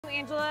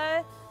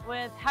Angela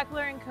with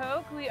Heckler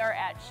Koch. We are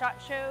at SHOT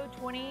Show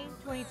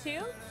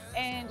 2022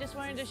 and just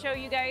wanted to show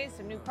you guys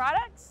some new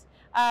products.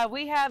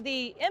 We have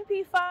the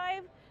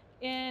MP5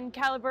 in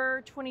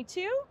caliber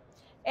 22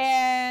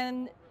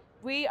 and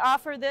we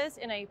offer this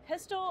in a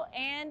pistol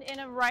and in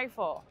a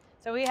rifle.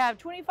 So we have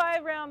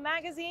 25 round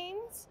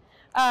magazines.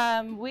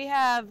 We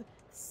have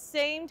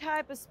same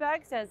type of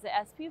specs as the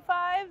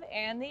SP5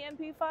 and the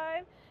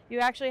MP5. You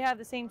actually have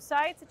the same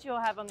sights that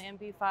you'll have on the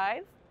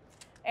MP5.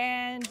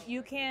 And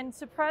you can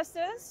suppress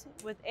this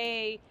with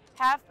a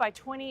 1/2 by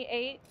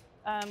 28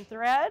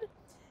 thread.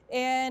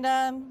 And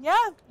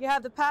yeah, you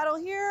have the paddle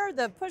here,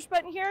 the push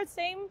button here,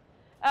 same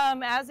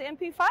as the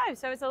MP5.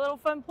 So it's a little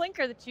fun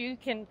blinker that you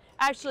can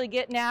actually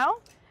get now.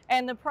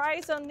 And the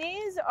price on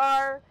these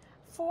are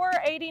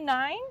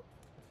 $489.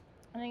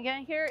 And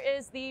again, here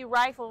is the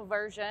rifle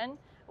version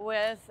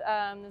with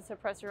the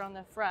suppressor on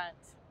the front.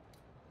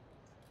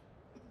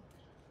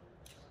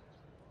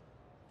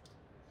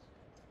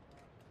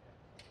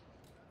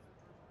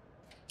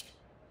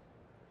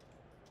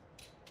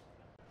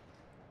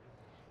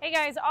 Hey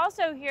guys,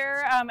 also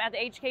here at the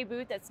HK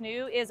booth that's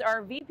new is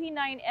our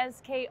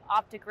VP9SK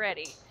optic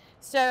ready.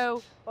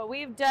 So what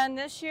we've done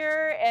this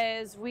year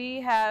is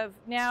we have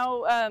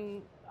now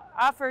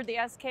offered the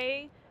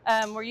SK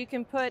where you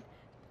can put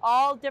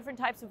all different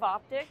types of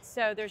optics.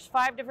 So there's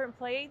 5 different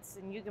plates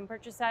and you can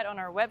purchase that on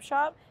our web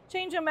shop.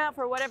 Change them out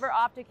for whatever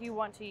optic you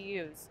want to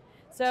use.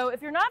 So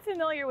if you're not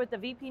familiar with the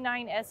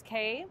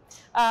VP9SK,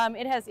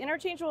 it has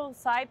interchangeable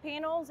side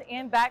panels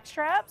and back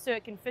straps so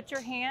it can fit your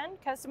hand,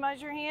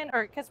 customize your hand,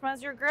 or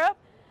customize your grip.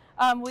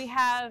 We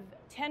have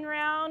 10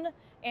 round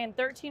and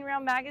 13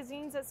 round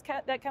magazines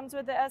that comes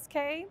with the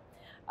SK.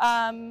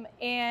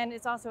 And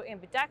it's also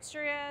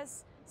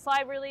ambidextrous,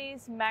 slide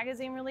release,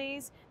 magazine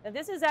release. Now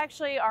this is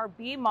actually our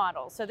B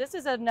model. So this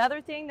is another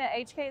thing that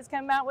HK has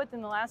come out with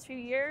in the last few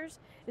years,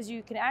 is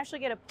you can actually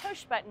get a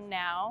push button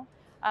now.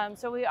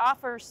 So we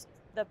offer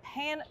the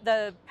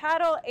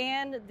paddle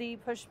and the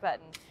push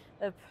button.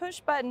 The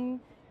push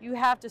button, you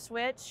have to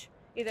switch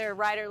either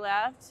right or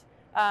left.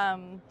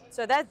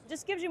 So that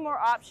just gives you more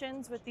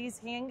options with these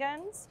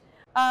handguns.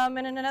 And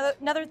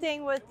another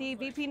thing with the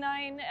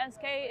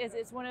VP9SK is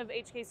it's one of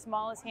HK's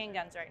smallest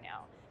handguns right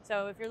now.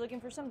 So if you're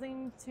looking for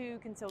something to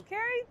conceal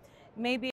carry, maybe